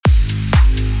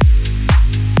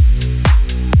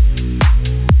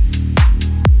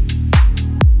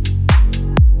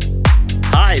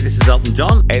Elton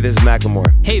John. Hey, this is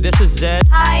Macklemore. Hey, this is Zed.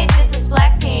 Hi, this is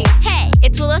Blackpink. Hey,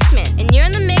 it's Willow Smith, and you're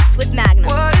in the mix with Magnum.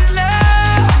 What is love?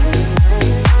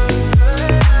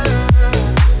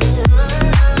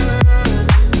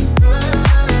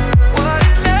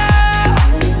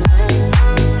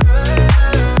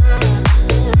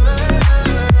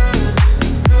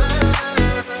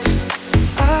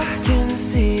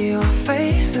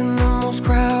 In the most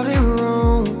crowded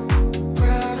room,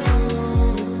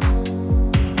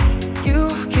 you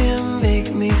can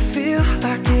make me feel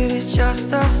like it is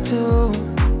just us two.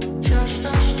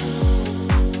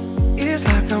 It's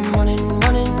like I'm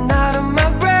running out of my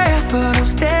breath, but I'm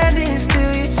standing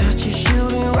still. Your touch is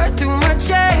shooting right through my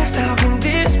chest. How can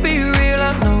this be real?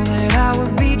 I know that I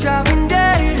would be dropping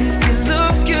dead if your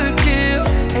looks could kill,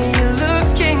 and your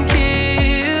looks can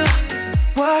kill.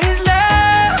 What is love?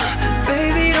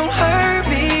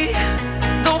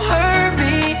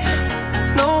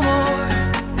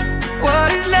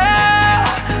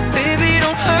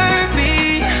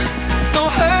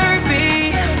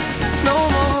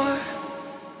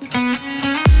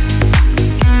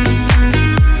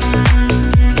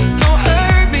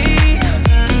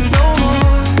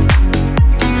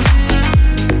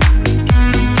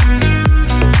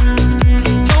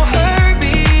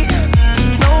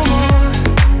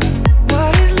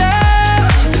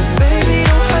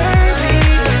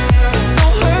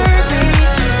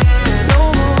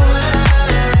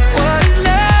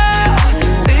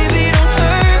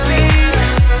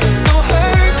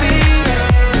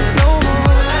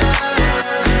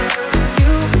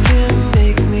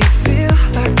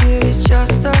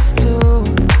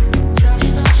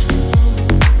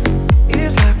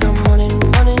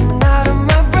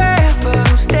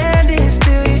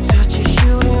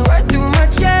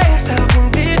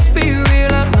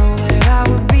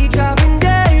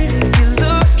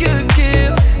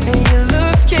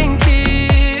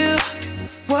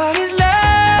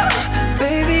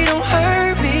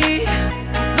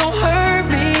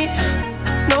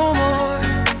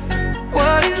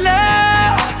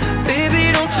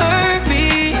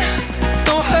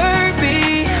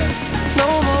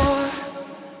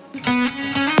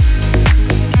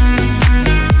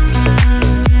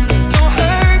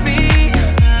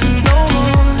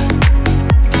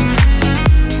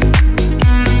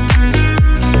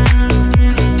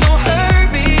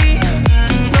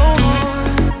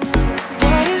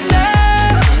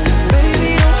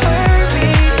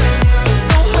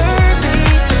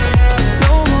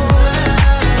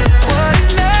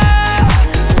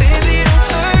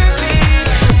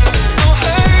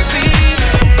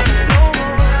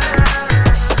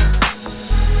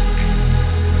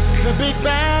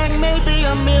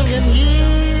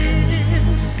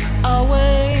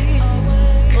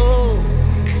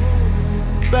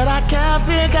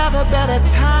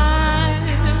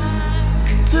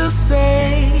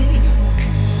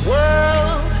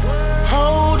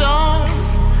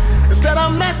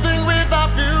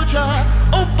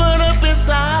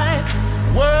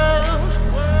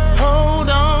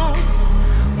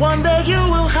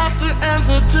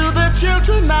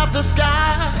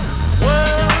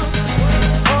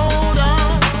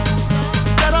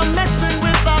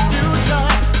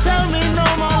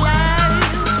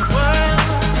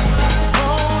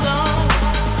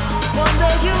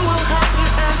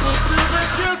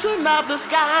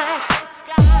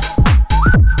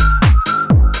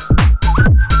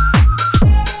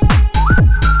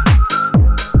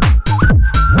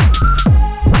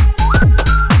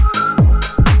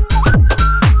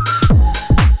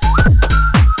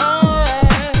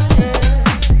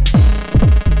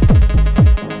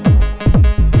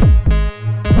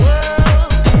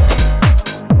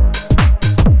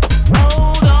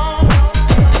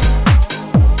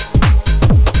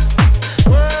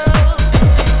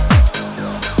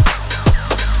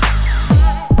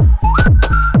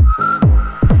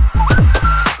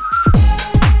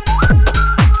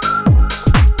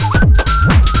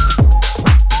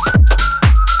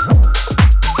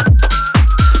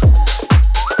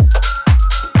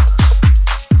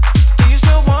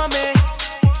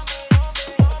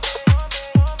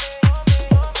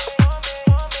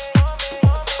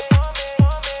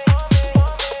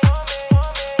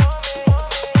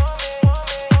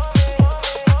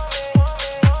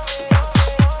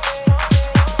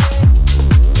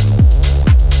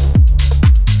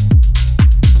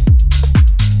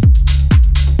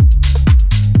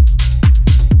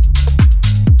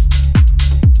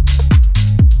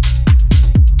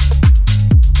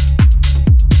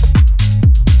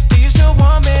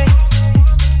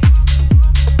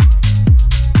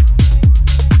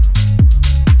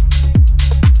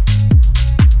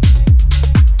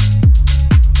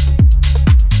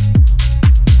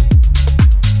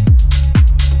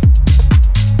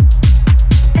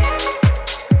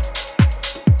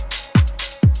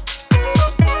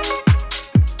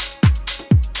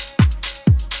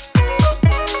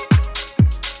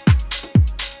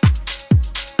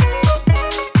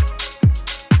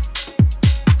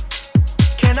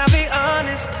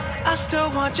 honest, I still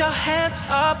want your hands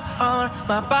up on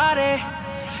my body.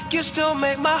 You still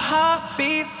make my heart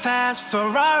beat fast.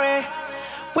 Ferrari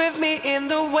with me in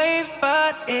the wave,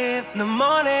 but in the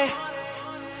morning.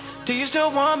 Do you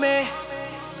still want me?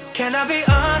 Can I be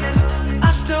honest?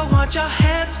 I still want your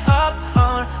hands up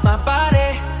on my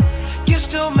body. You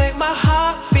still make my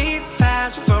heart beat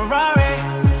fast. Ferrari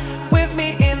with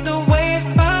me in the wave,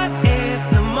 but in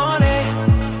the morning.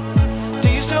 Do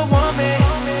you still want me?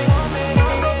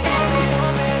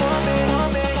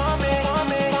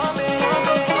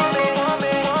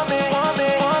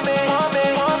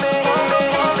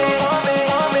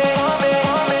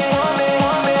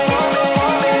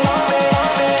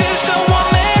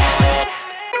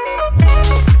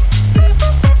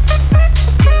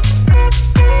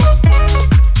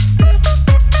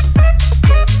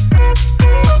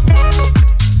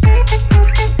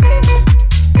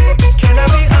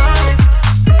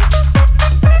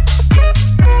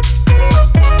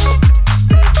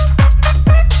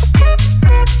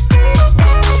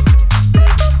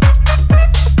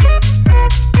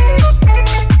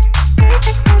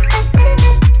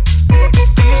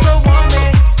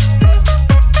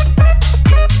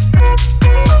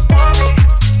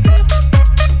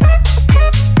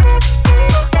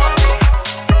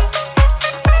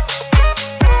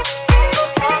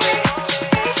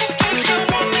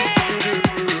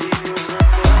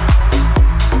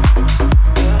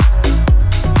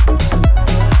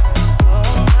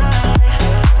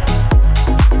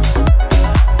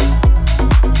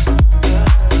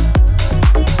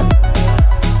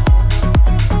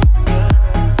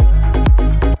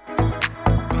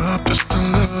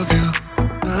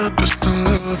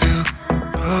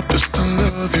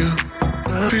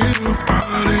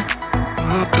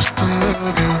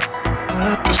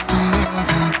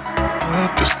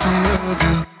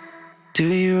 Do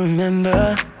you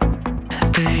remember,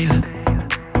 babe,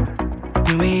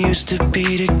 when we used to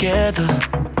be together?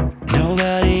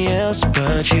 Nobody else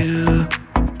but you.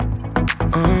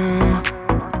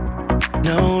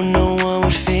 No, no one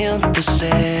would feel the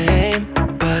same.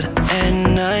 But at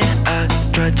night I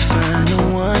tried to find the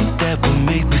one that would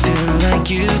make me feel like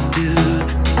you do.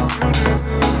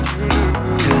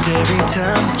 Cause every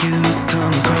time you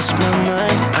come across my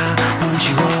mind, I want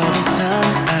you all the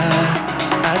time.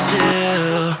 I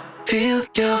still feel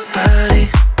your body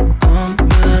on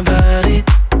my body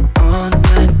all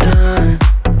night done.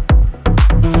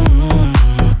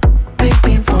 Make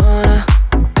me wanna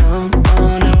come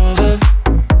on over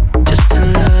just to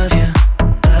love you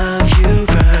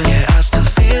right. Yeah, I still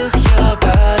feel your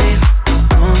body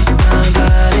on my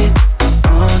body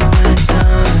all night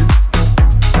done.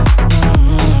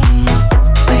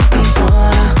 Make me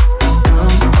wanna come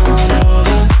on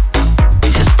over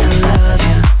just to love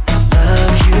you right.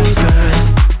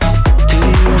 Do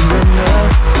you remember?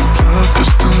 Love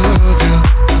just to love you,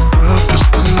 love just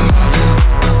to love you,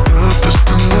 love just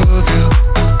to love you.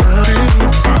 Body to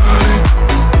body,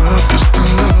 love just to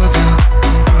love you,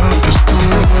 love just to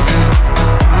love you,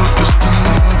 love just to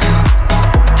love you.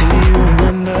 Do you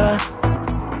remember,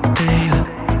 babe,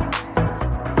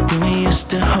 when we used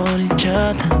to hold each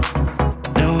other?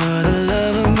 No other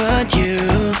lover but you.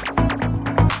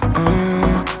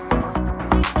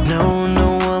 No, no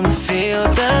one would feel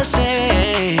the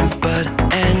same. But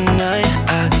at night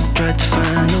I tried to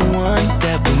find the one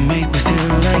that would make me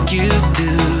feel like you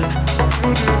do.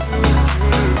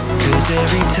 Cause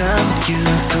every time you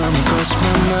come across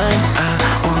my mind, I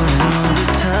want it all the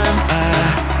time.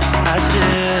 I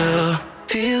still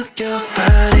feel your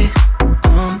body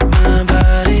on my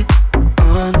body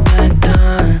all night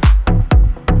done.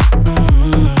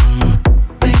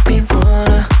 Make me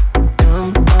wanna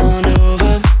come on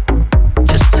over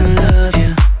just to love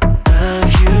you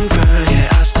right. Yeah,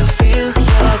 I still feel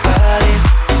your body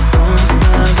on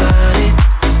my body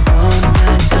all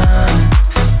night done.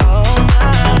 All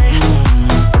night.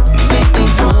 Make me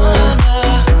wanna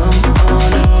come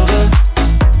on over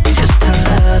just to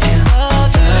love you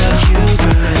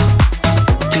right.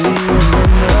 Do you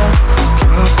remember?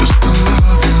 Love just to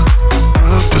love you,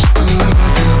 love just to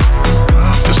love you,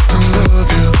 love just to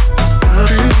love you.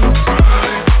 Body to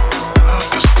body, love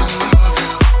just to love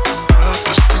you, love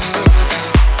just to love you,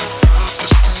 love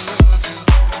just to love you.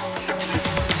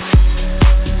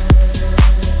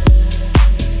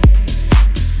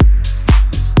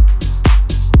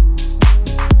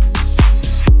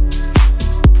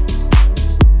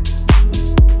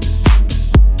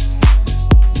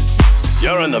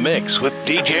 You're in the mix with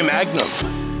DJ Magnum.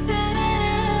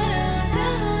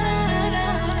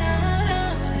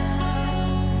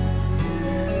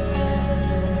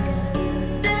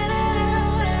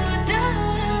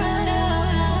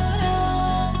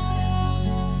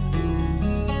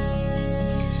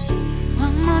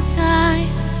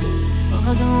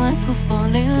 ones who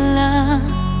fall in love,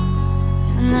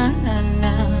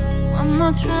 one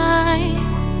more try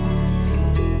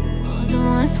for the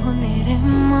ones who need it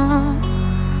most.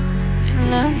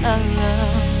 When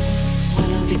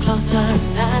I'll be closer,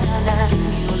 kiss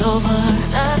me all over.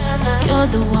 You're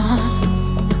the one,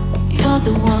 you're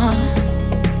the one.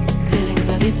 Feelings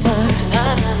are deeper.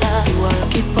 You are a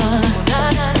keeper.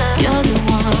 You're the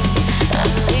one I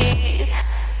need.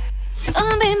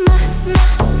 Oh, be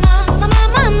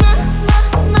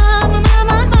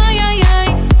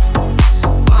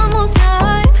one more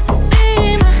time. Be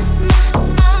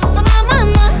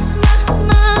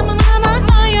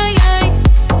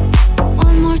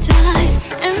one more time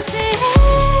and see how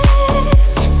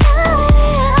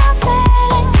I'm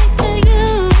feeling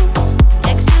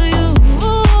next to you.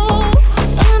 Oh,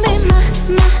 be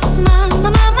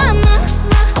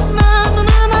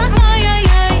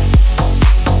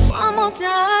one more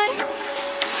time.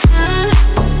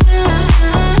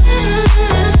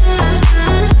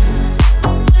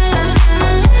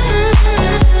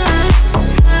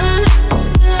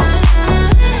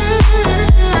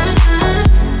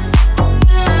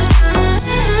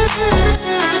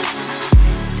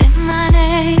 Say my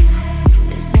name.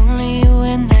 There's only you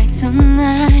and I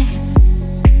tonight.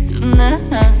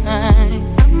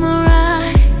 I'm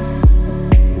alright.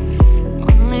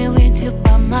 Only with you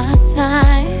by my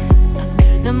side.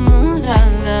 Under the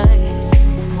moonlight.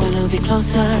 When I'll be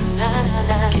closer,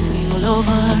 kiss me all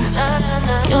over.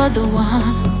 You're the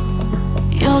one,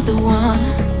 you're the one.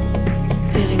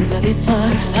 Feelings are deeper.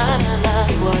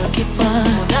 You are a keeper.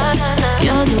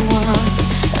 You're the one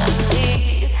I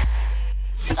need.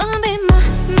 Oh, be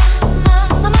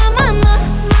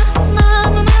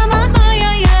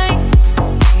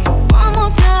one more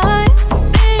time. Be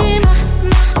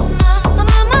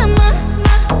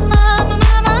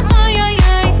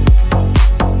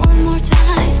one more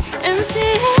time and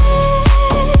see how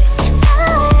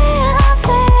I'm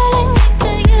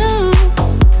feeling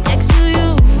next to you.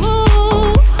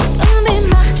 Oh, be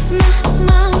one more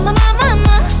time.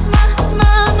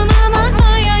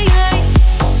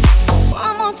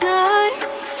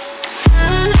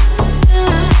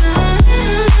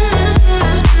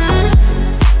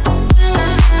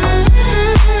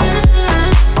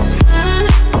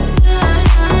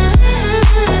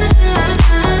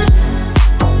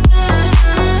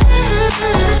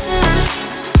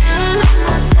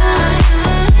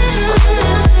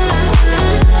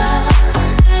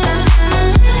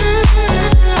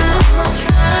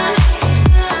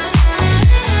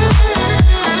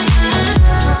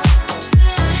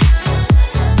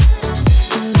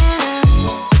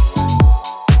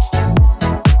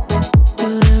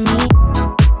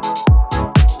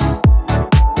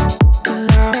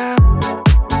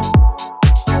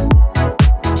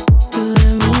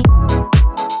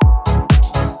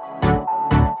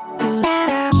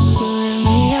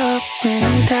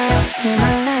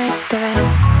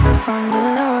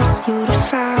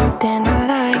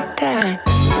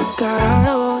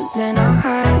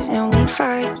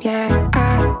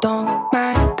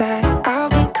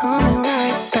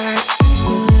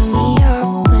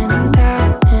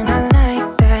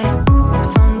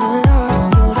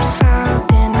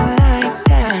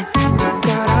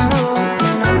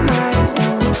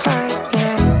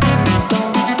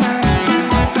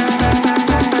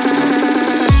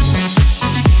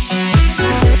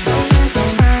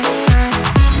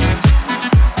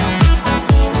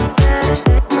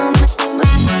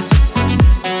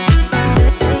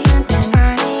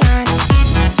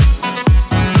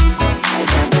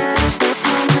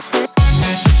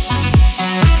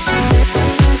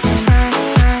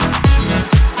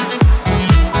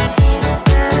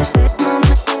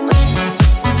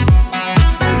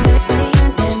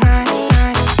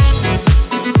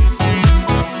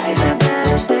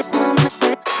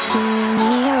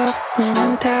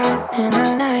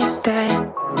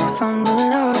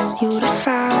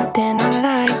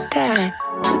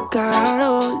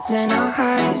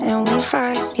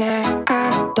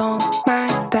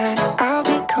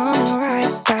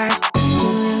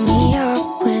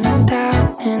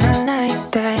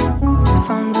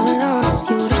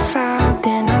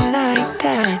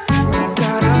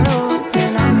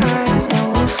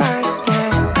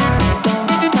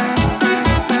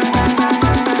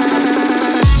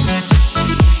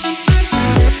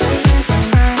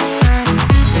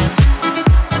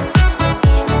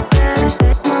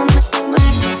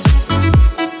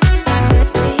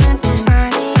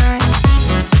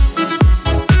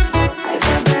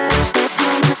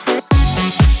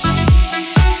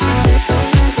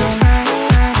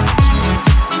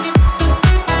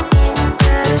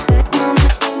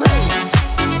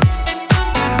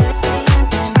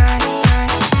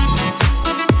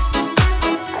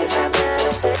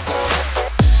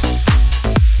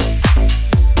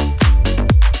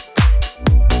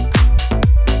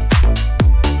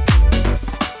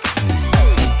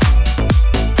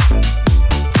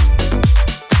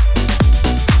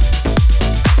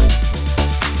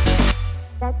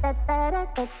 All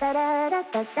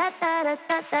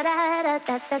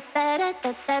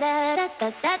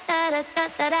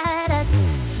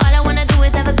I wanna do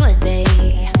is have a good day.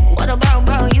 What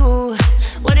about you?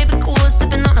 Would it be cool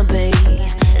sipping on a bay,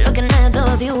 looking at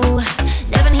the view?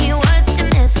 Living here was such a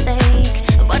mistake,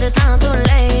 but it's not too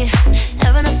late.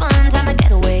 Having a fun time to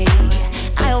get away.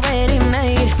 I already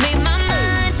made my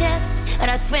mind, yeah, but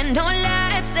I swear no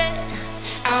lie, said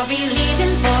I'll be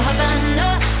leaving for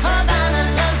Havana. Havana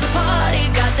loves the party,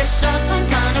 got the short swing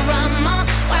panorama.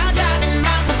 While driving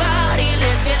my Bugatti,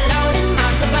 let's get loud in my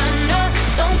cabana.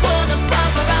 Don't call the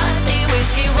paparazzi,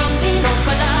 whiskey, rum, pina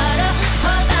colada.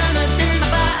 Havana's in my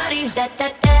body. Da da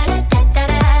da da da da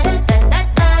da da da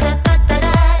da da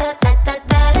da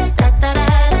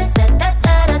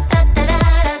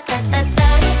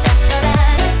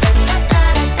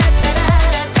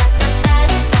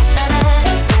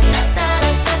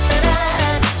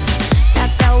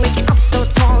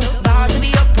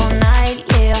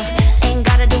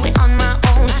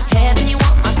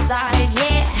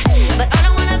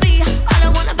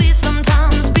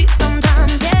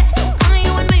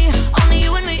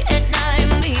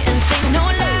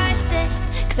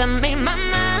I made my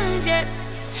mind, yeah.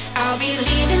 I'll be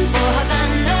leaving for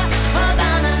Havana.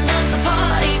 Havana loves the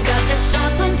party, got the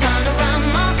short swing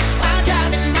panorama. While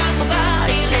driving my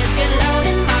Bugatti, let's get loud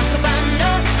in my cabana.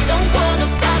 Don't call the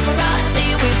paparazzi,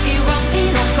 whiskey, rum,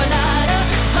 pina colada.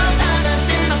 Havana's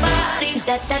in my body.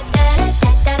 Da da da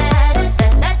da da da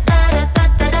da da da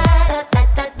da da da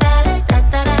da.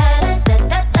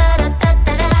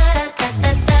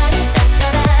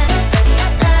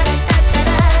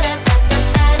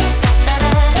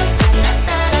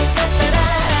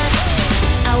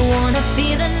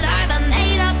 Feel alive, I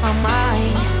made up my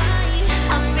mind.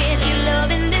 I'm really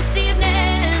loving this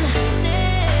evening.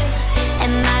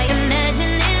 Am I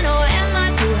imagining or am I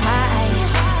too high?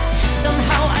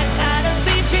 Somehow I gotta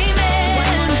be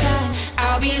dreaming.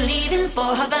 I'll be leaving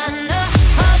for Havana.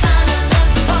 Havana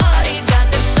loves the party, got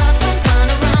the shots on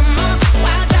panorama.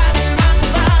 While driving my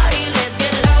Bugatti, let's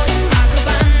get loud in my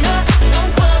cabana.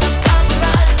 Don't call the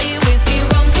paparazzi, whiskey,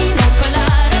 rum, pina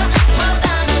colada.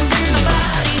 Havana's in my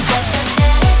body.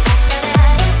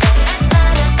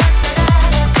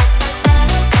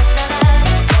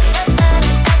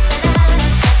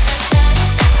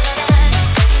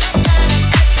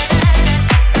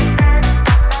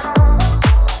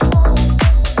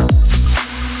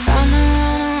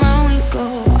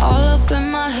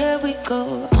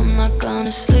 I'm not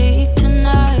gonna sleep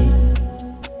tonight.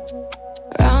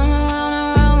 Round and round and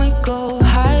round we go,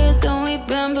 higher than we've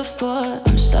been before.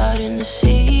 I'm starting to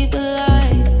see the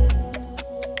light.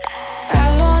 I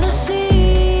wanna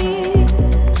see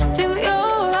through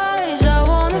your eyes. I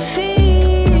wanna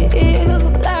feel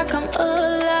like I'm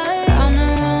alive. Round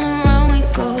and round and round we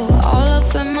go, all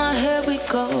up in my head we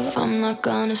go. I'm not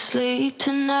gonna sleep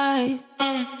tonight.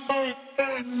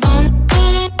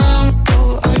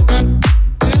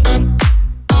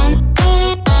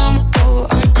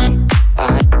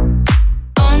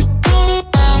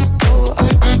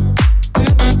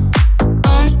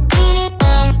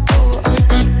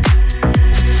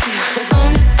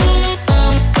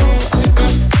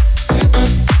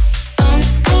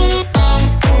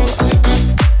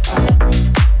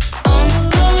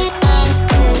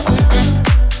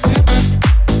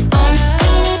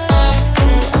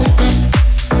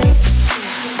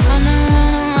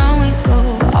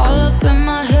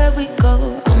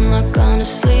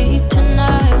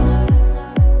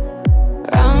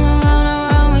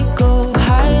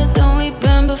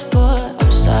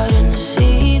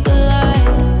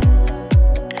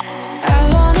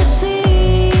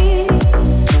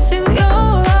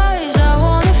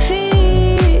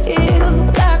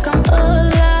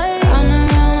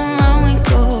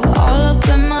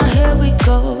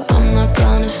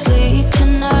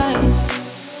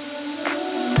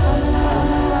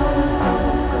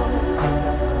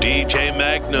 DJ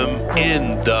Magnum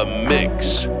in the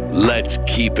mix. Let's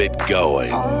keep it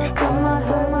going. Round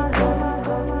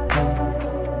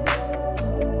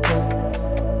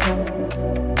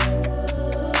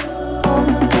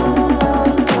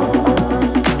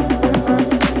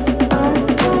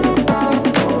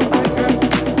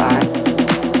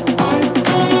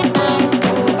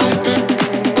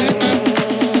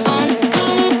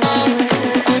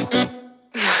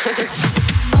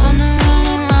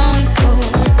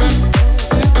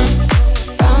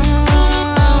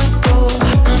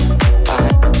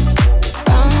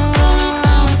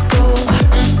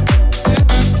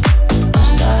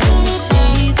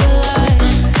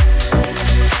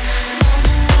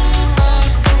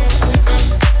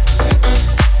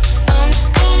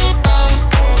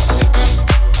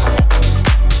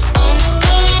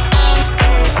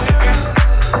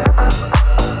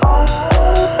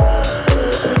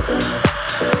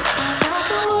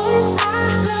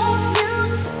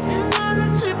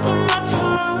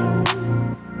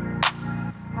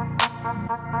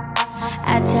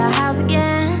at your house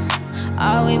again.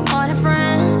 Are we more than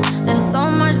friends? There's so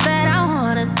much that I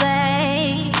wanna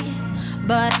say,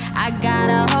 but I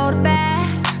gotta hold it back.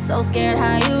 So scared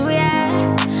how you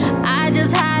react. I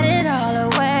just hide it all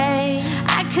away.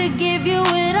 I could give you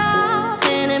it all.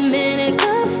 Any minute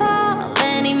could fall.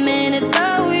 Any minute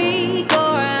that we go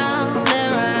round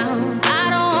and round. I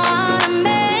don't wanna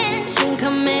mention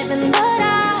commitment, but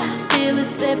I feel it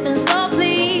slipping. So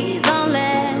please don't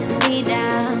let me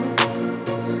down.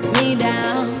 Me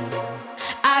down.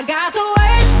 I got the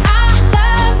words I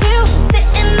love you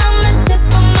sitting on the tip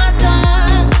of my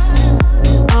tongue.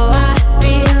 Oh, I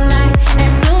feel like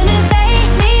as soon as they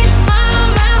leave my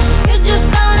mouth, you're just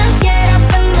gonna get up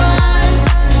and run.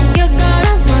 You're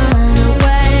gonna run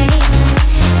away.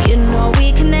 You know we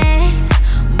connect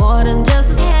more than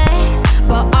just a text,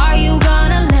 but are you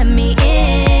gonna let me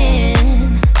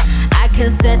in? I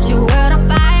could set your world on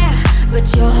fire, but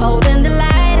you're holding the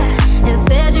lighter.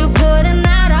 Instead you're putting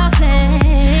out a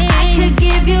flame. I could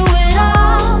give you it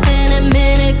all. Any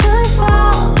minute could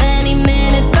fall. Any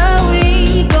minute that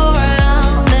we go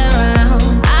round and round.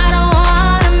 I don't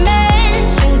wanna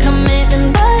mention commitment,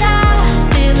 but I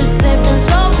feel it slipping.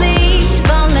 So please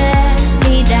don't let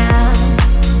me down.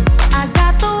 I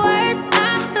got the words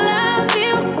I love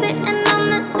you sitting on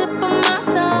the tip of my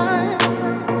tongue.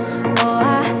 Oh,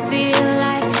 I feel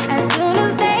like as soon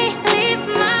as they leave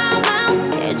my mouth,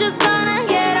 you're just gonna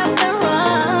get up and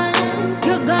run.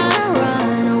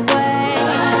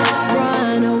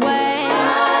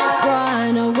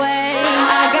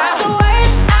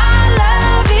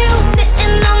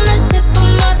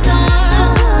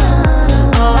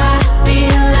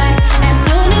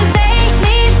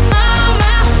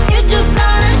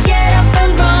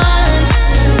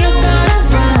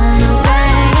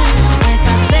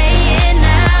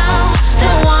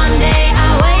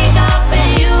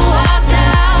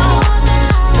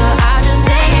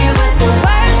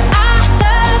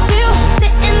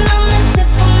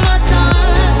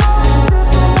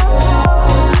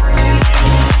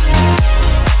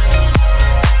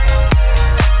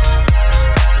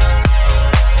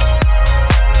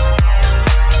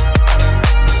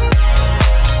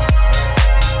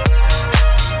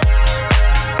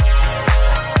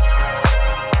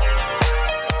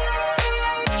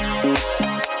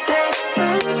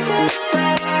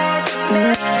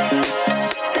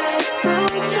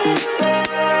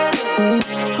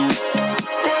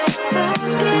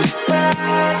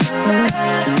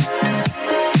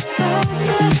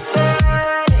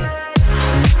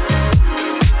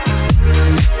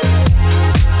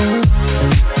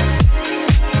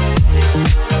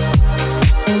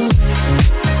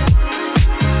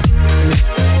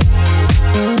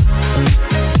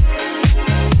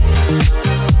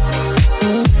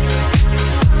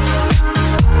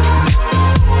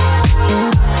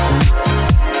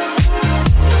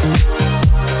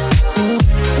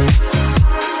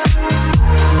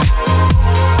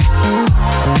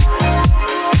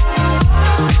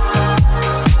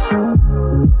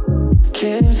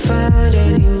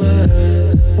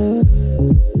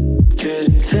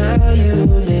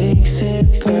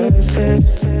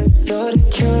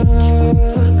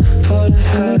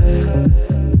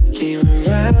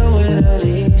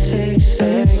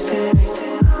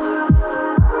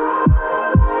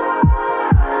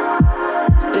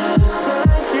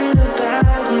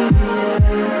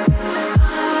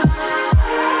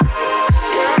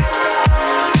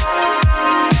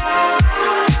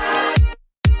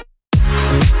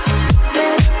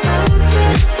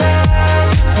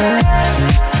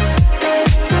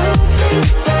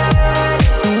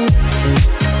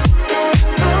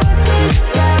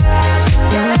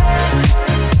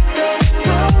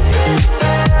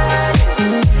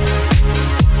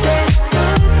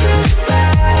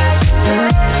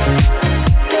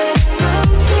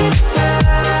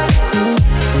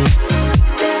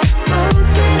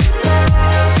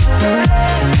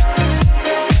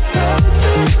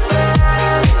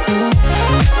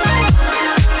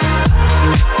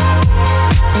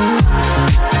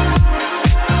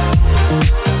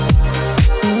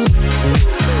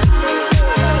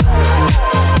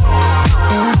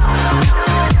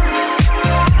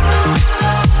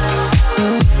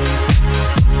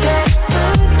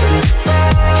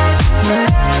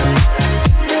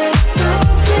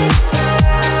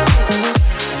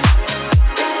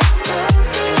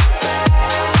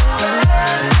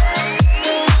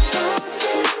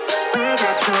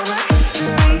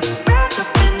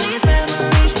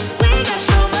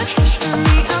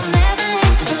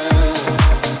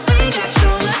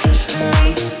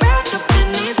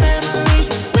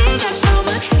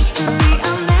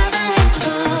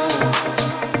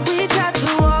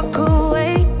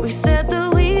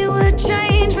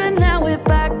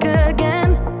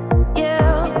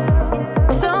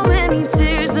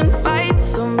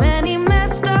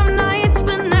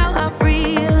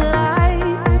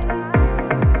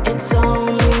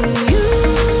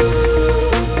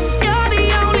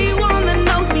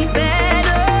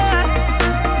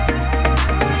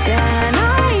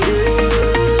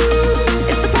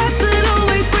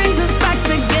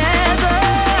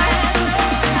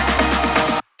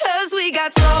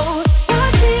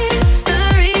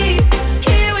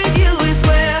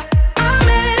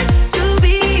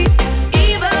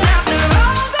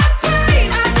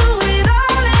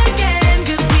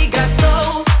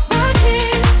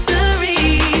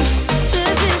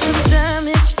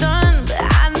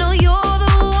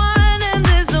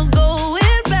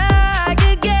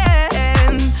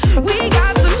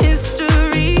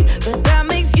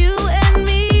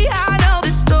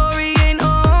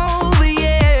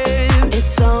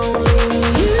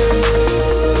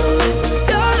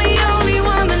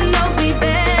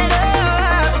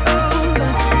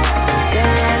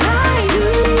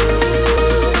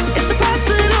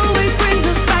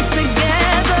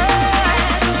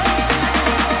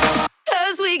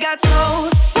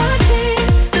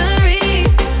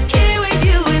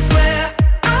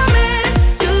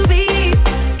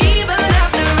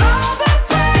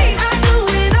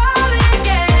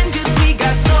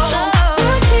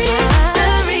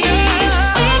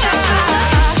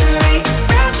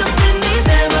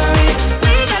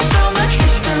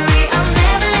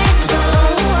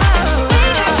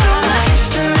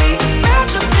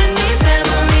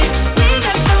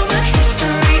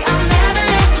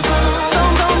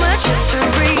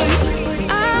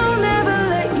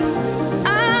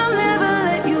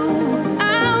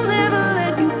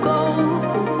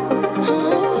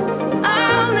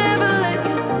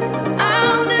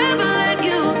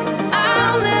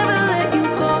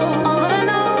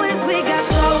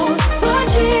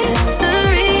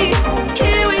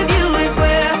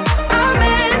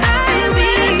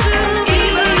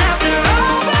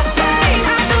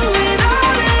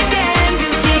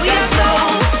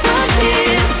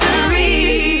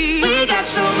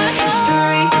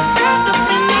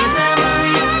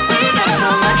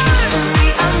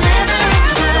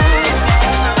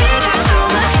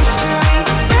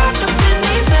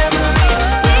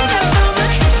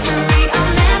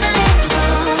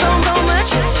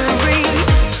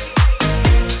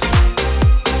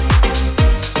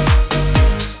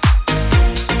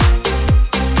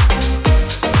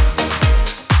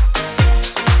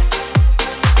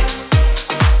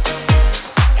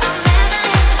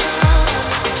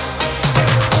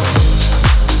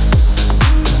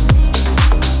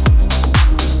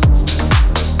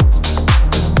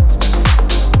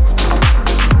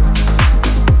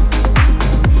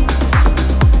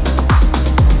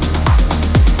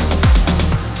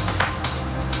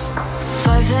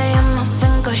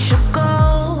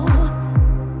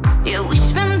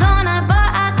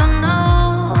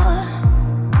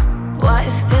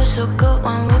 so good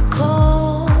when we're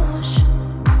close,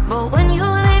 but when you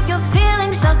leave, your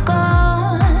feelings are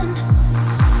gone.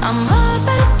 I'm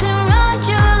orbit around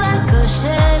you like a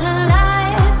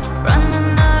satellite,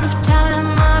 running out of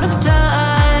time, out of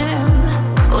time.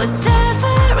 With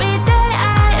every day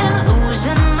I am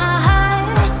losing my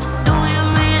height. Do you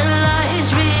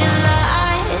realize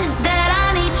that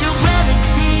I need your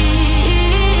gravity?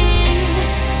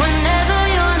 Whenever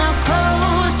you're not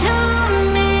close to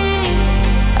me,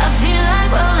 I feel like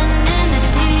rolling in the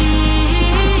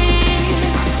deep,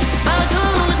 about to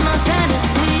lose my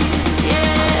sanity,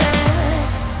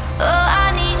 yeah. Oh, I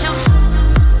need you.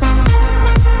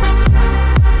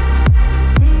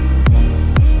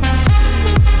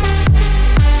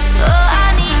 Oh, I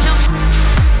need you.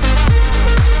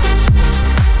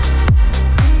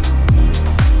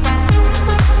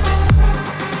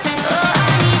 Oh, I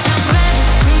need your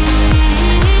gravity.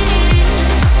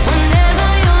 Whenever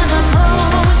you're not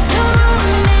close to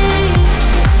me,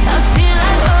 I feel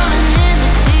like rolling in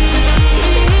the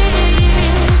deep,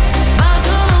 about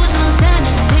to lose my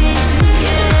sanity,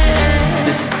 yeah.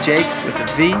 This is Jake with a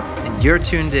V, and you're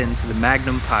tuned in to the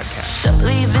Magnum Podcast. Stop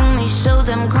leaving me so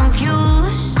damn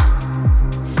confused.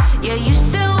 Yeah, you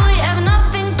said we have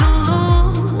nothing to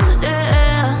lose,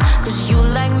 yeah. 'Cause you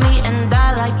like me and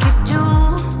I like you too,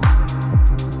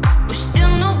 but still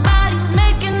nobody's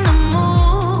making a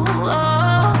move.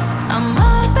 Oh, I'm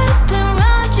orbiting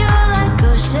around you like a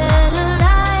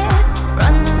satellite,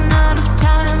 running out of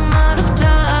time, out of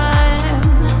time.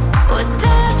 With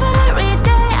every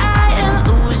day I am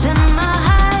losing my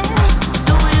height.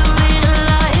 Do you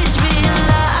realize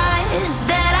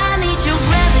that I need your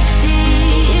gravity?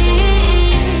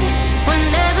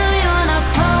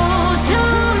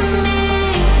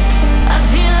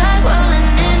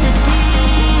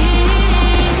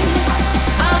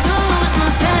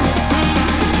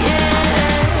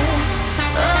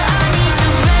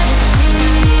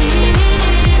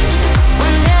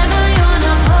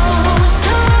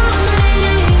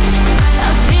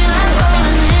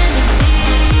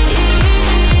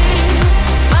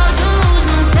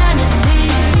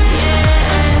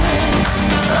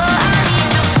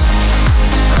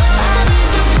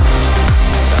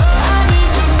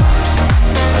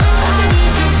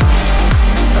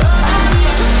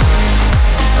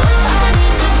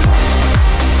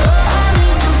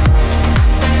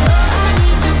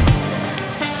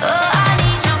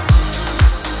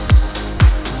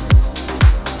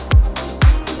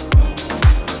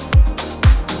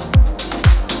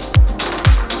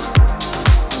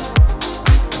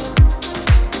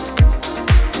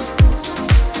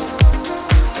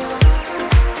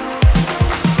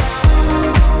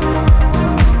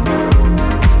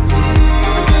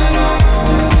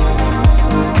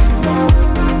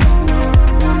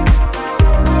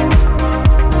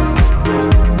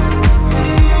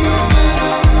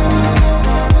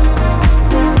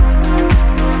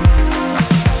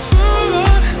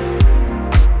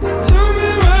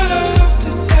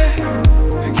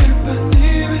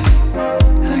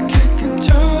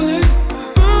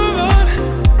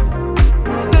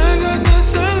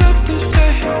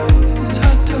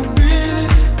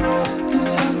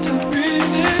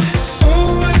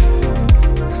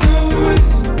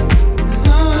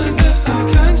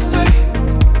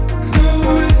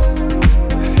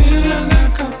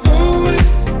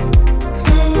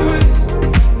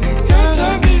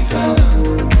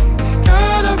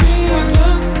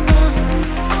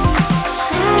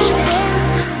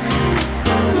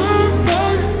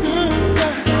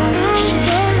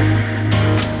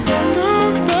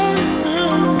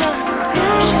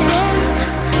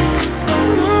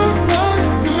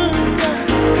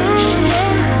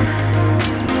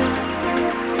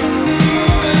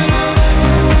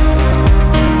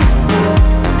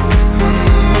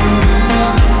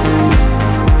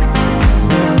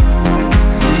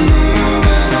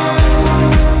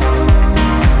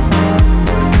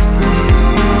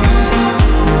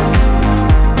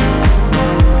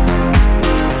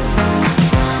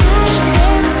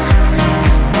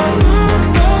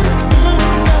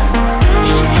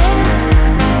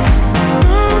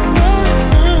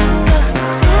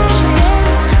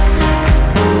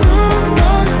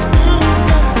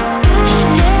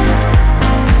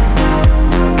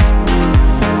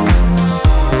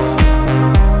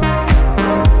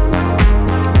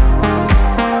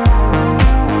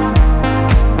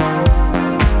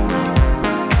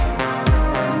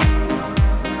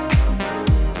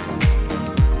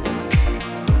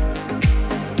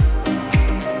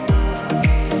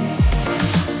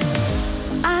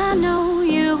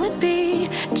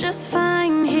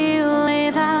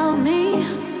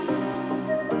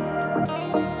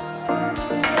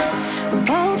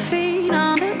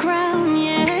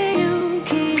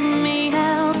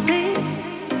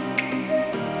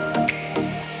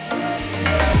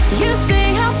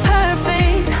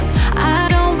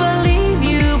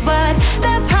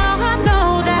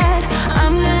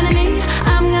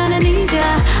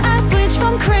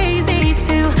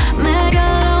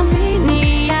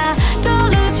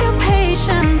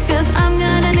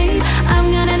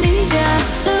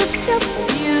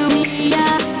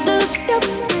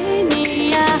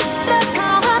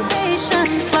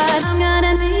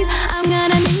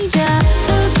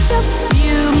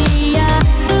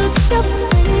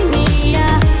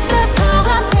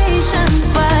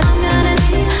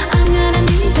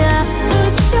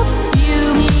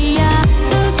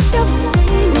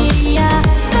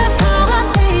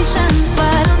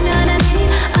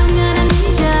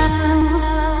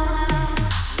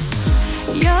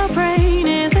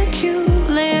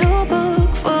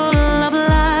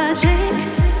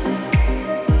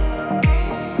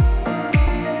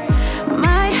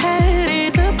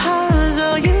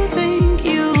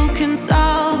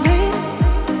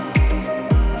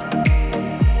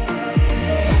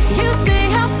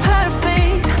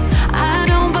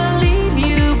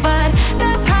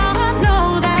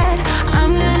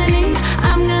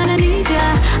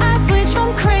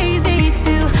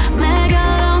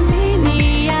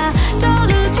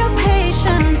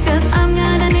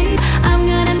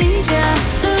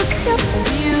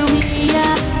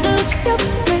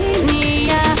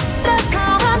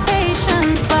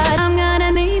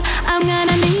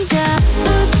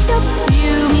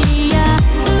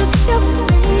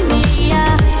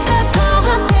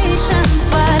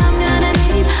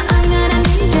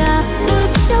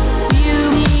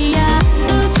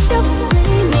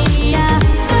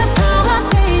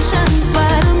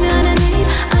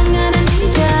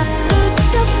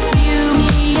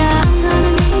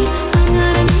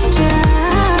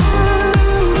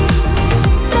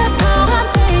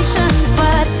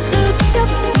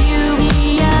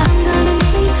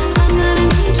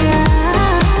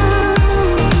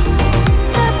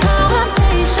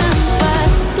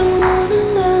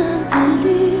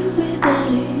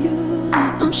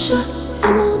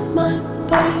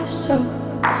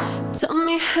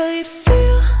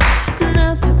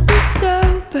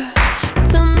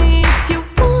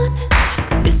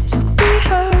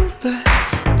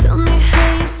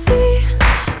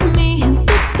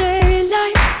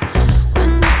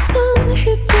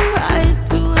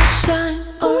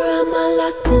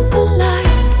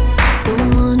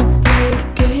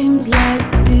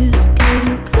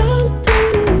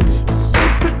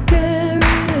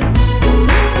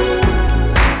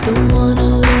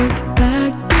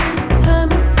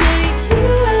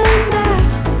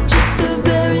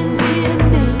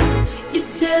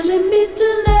 telling me to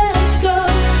let go.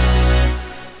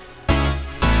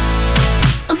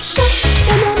 I'm shut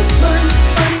in my mind,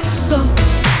 body, soul.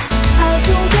 I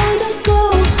don't wanna go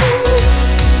home.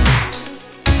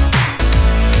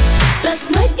 Last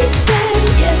night you said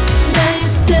yes, now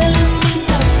you're telling me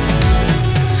no.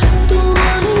 Don't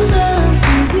wanna learn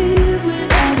to live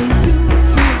without you.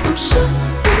 I'm shut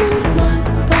in my mind,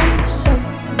 body, soul.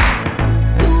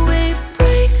 The wave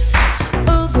breaks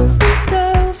over and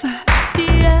over. The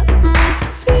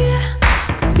atmosphere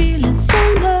feeling so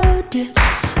loaded.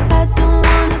 I don't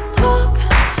wanna talk.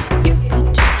 You could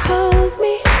just hold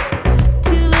me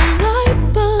till the light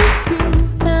burns through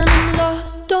and I'm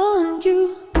lost on you.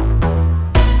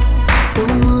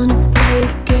 Don't wanna play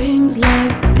games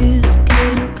like this.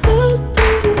 Getting close to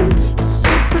you is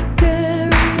so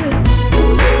precarious.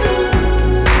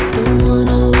 Don't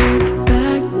wanna look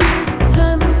back this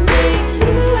time and say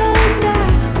you and I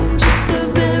were just a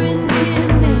very near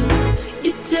miss.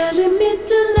 You're telling me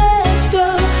to let go.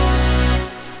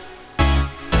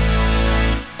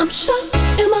 I'm shut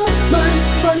in my mind,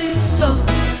 body, soul.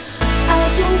 I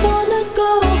don't wanna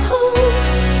go home.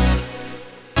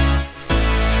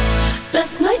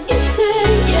 Last night you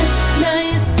said yes, now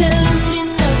you're telling me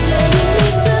no. Telling me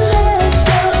to let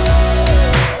go.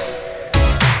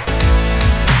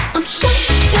 I'm shut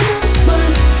in my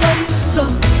mind, body,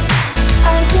 soul.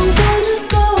 I don't wanna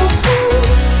go home.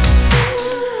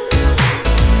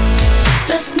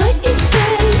 Last night you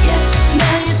said yes,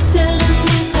 now you're telling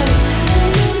me no.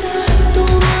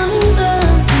 Don't wanna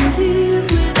learn to live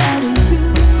without you.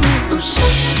 I'm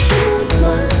shut in my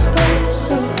mind, body,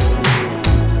 soul.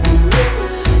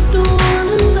 Don't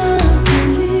wanna learn to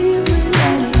live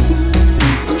without you.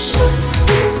 I'm shut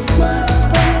in my mind,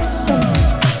 body, soul.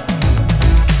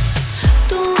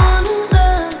 Don't wanna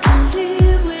learn to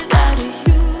live without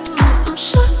you. I'm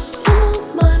shut in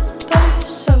my mind, body,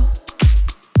 soul.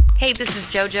 Hey, this is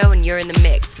JoJo, and you're in the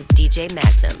mix with DJ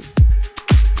Magnum.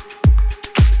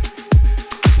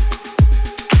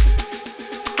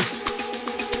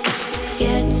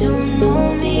 Get to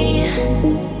know me.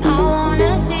 I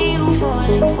wanna see you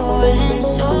falling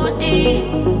so deep.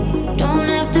 Don't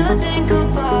have to think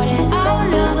about it. I will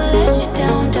never let you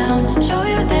down. Show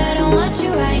you that I want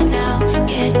you right now.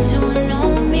 Get to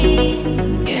know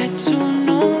me. Get to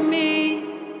know me.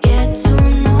 Get to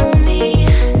know me.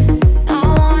 I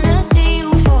wanna see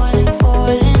you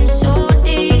falling so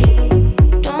deep.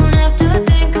 Don't have to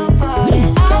think about it.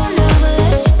 I will never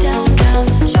let you down.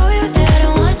 Show you that I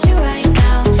want you right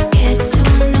now. Get to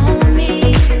know me.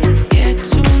 Get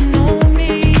to know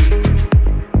me.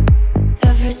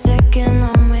 Every second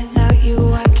I'm without you,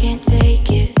 I can't take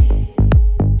it.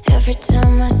 Every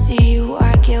time I see you,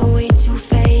 I get way too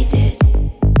faded.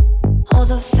 All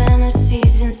the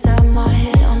fantasies inside my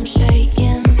head, I'm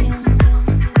shaking.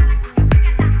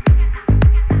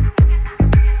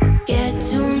 Get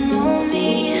to know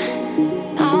me.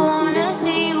 I wanna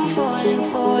see you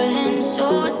falling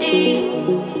so deep.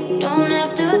 Don't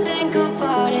have to think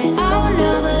about it. I will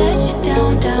never let you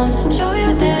down. Show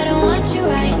you that I want you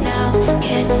right now.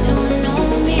 Get to know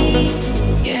me.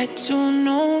 Get to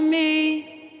know me.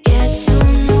 Get to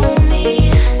know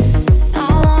me. I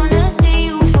wanna see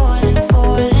you falling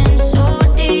so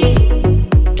deep.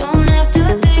 Don't have to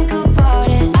think about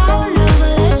it. I will never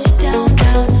let you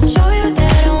down. Show you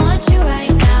that I want you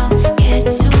right now. Get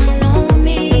to know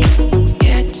me.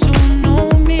 Get to know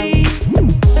me.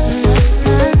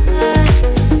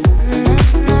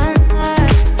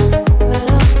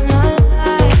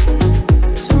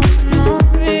 To know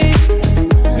me.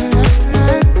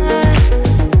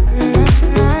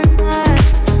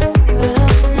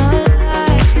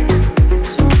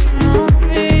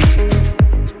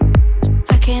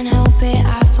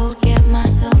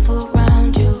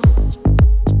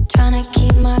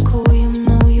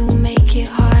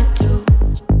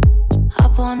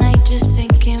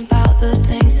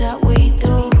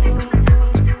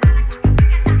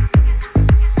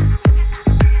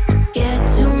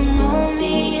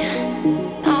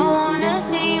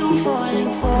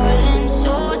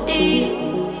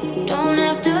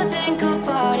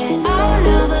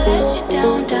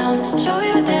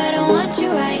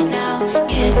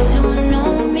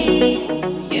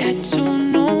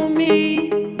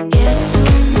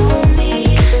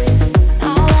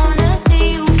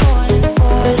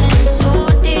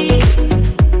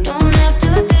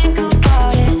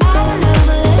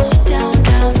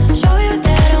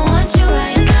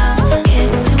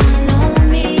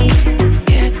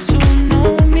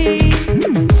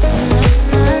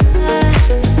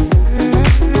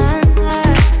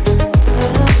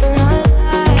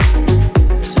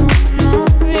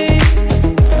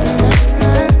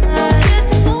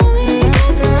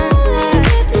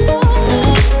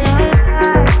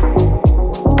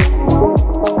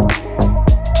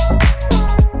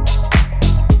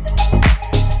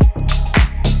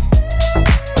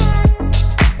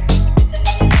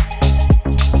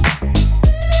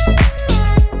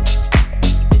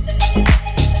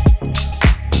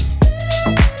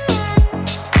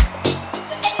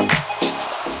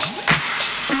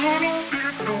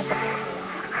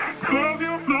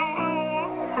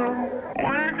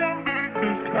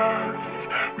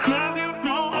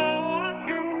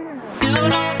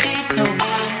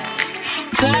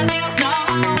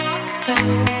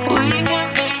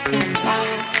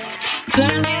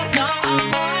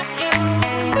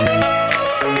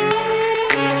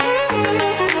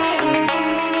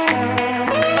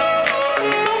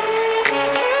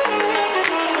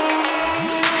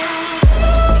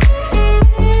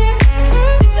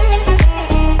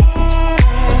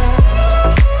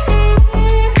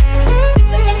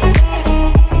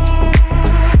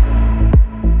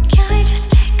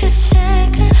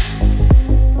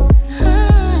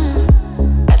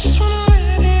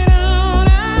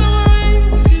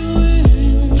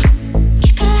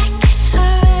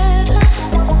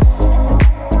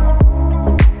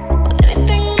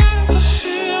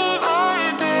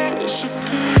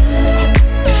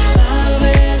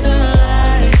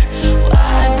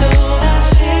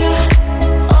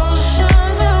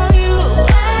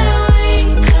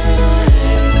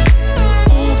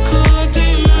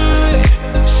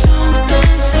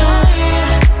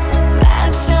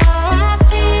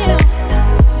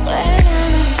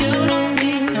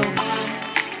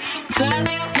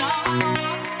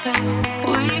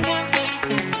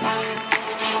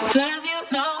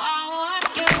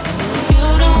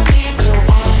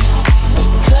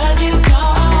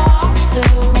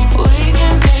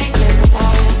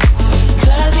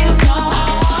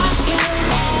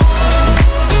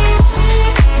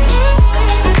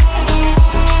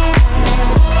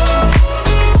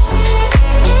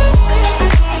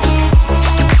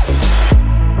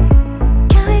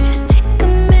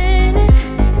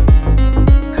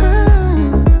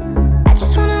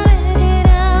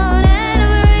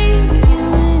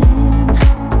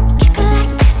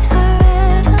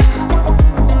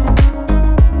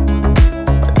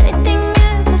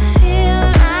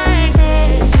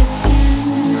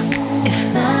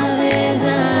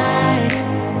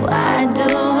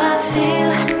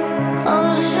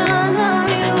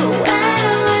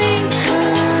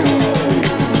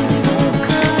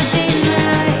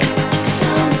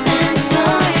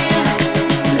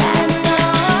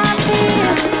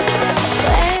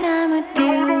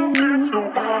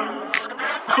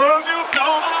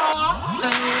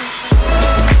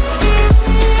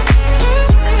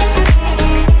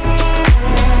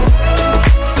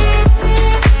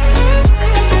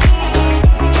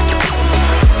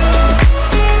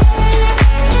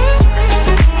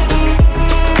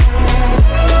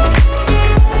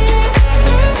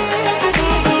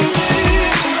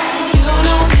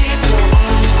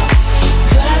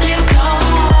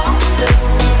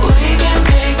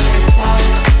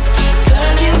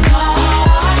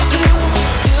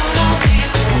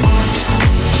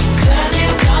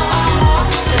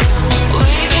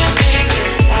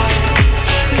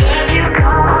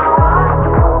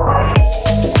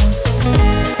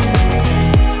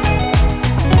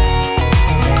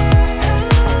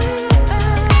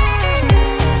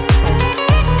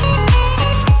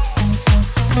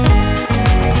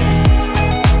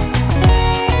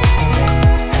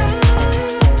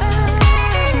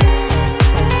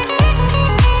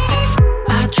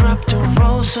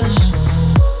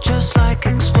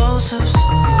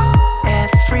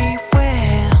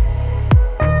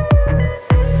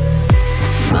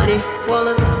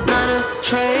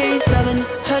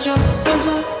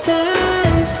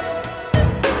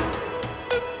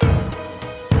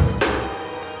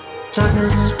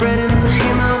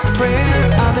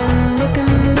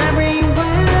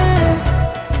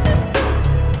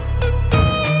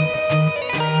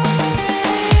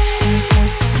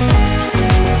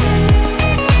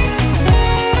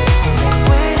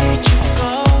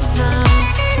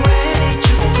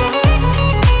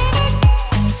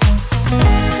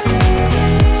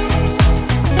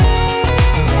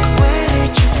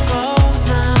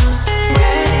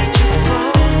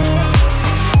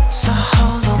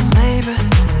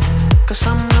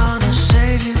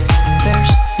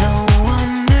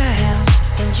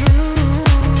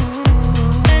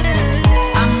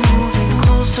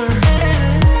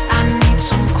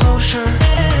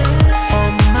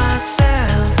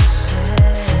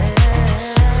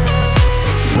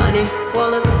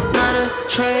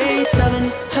 trace haven't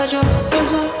heard your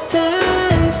voice or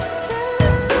face.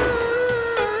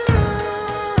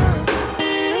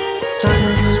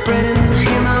 Darkness is spreading,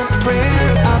 hear my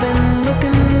prayer. I've been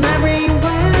looking everywhere.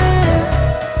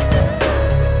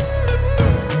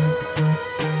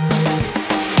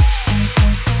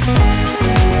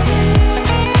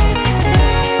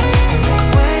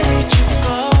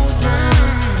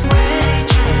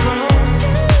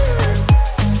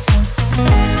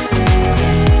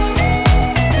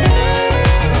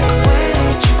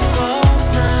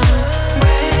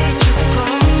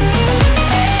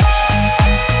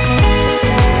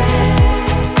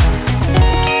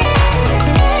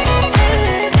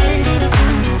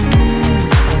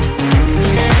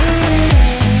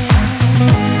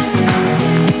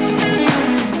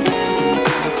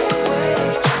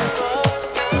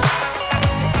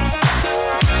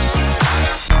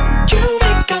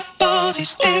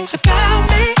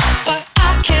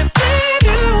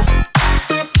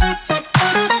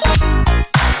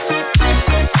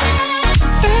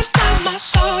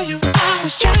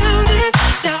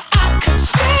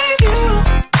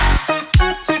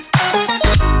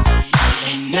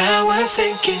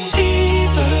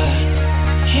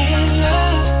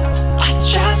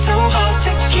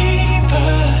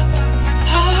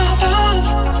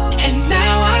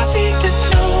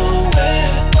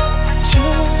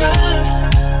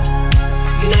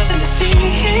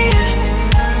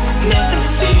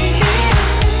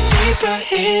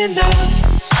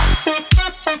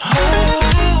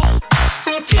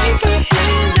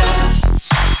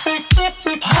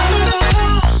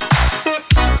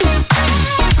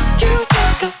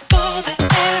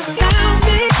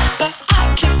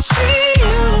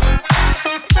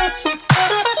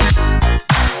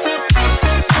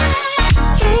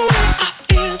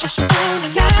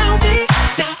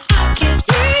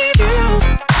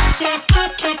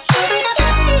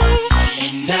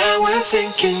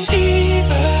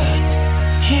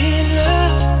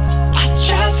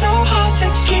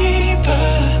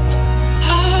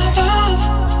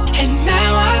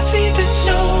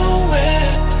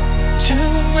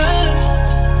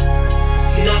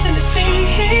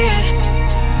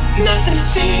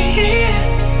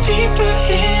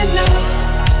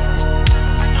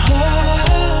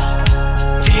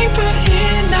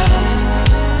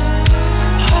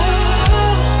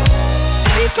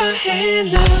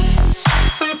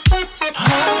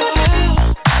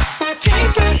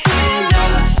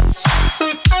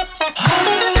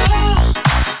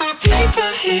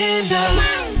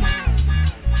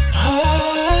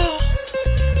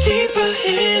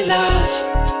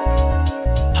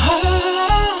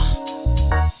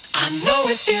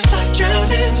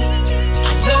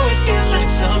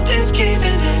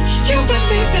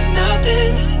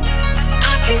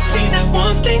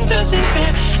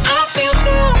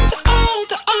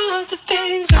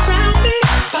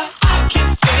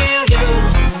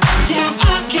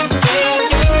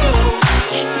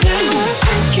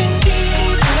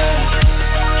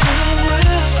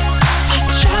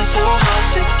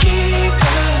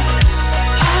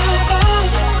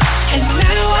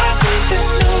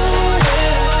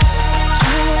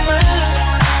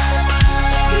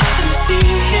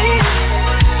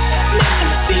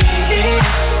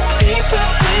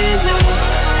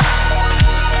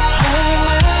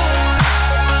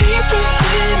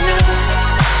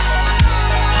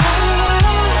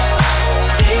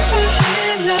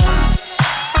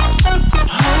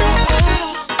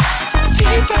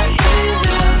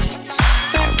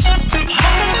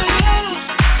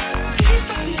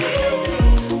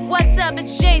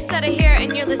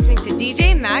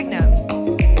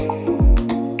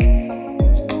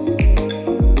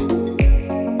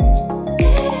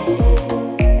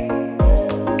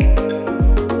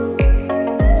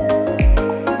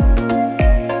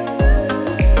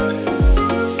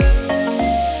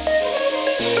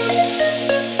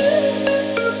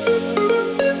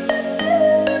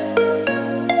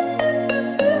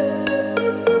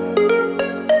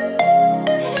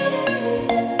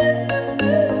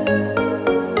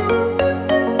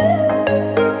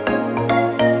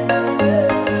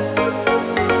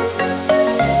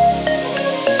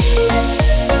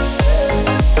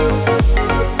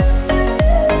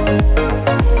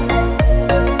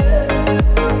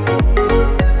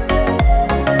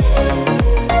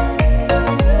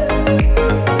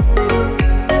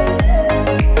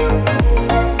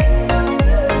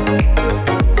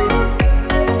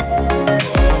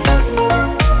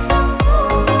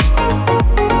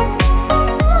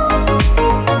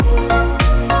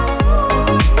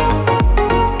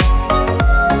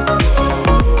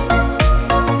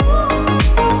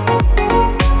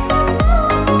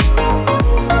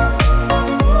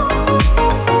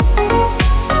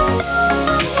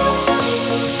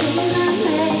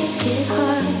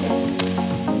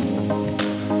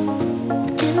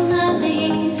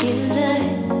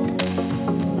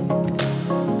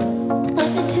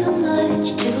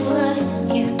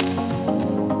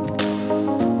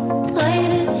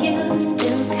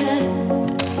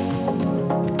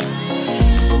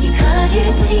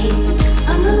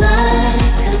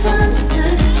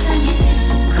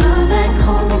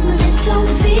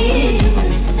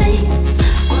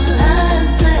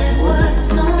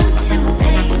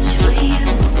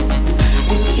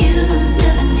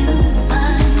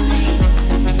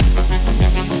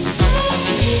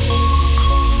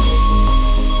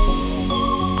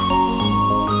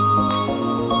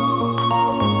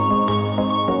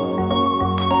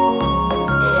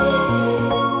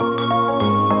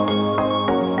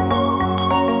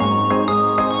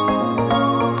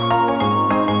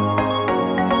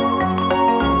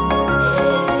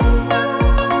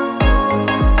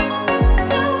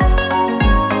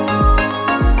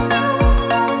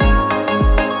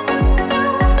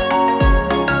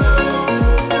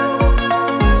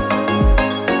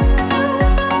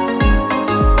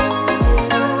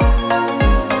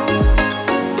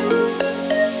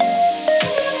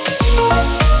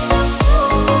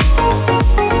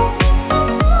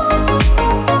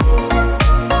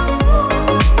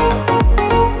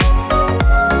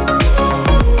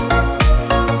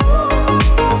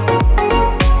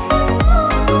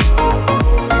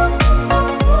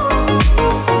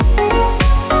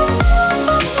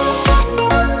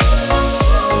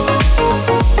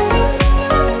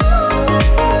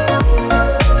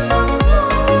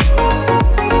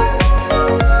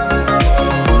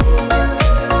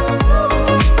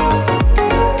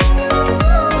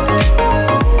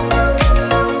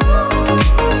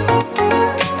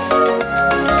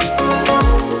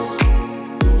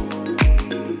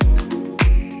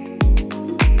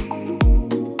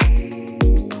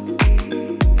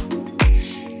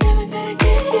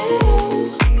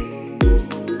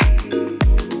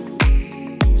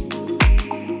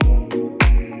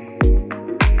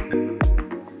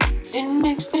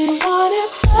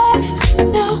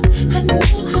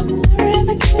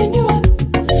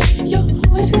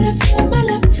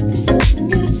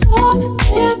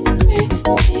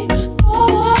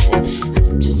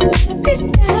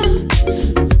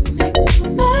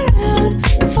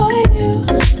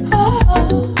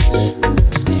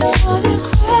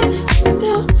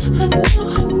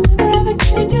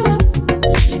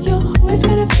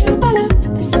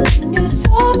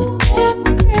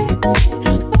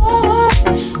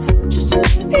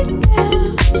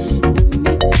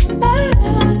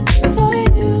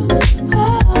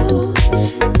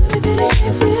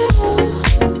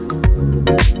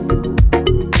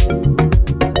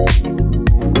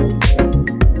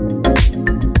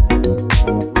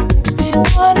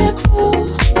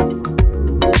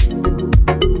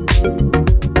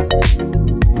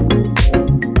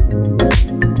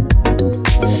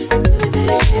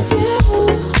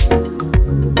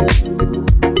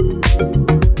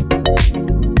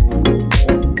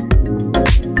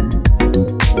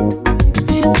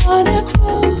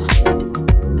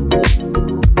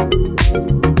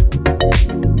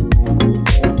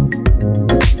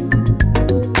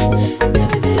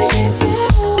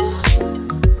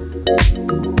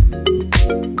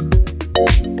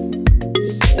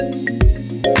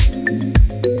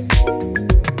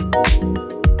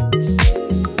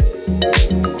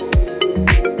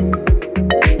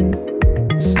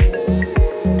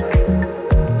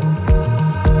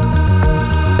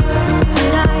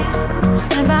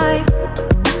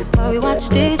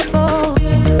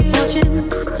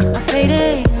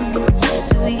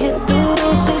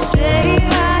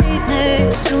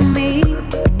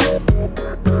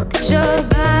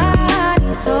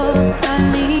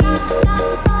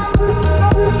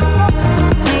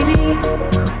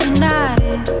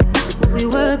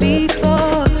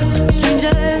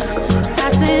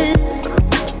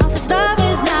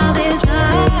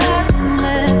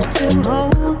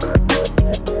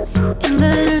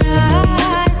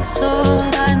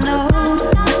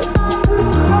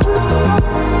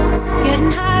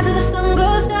 Getting high till the sun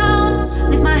goes down.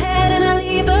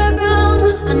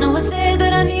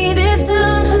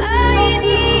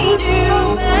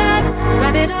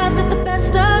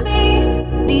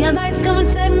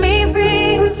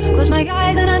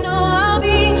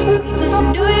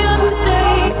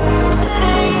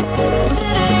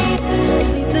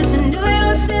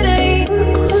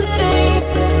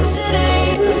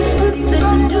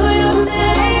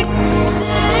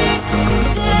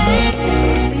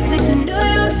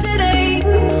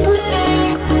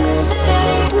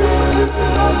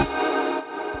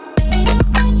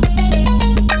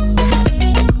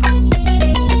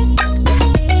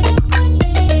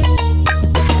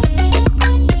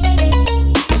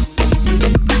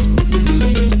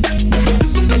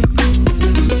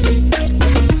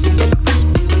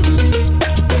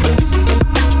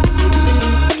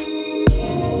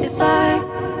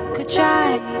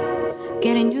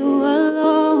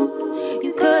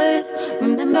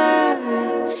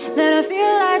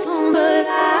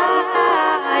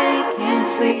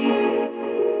 sleep.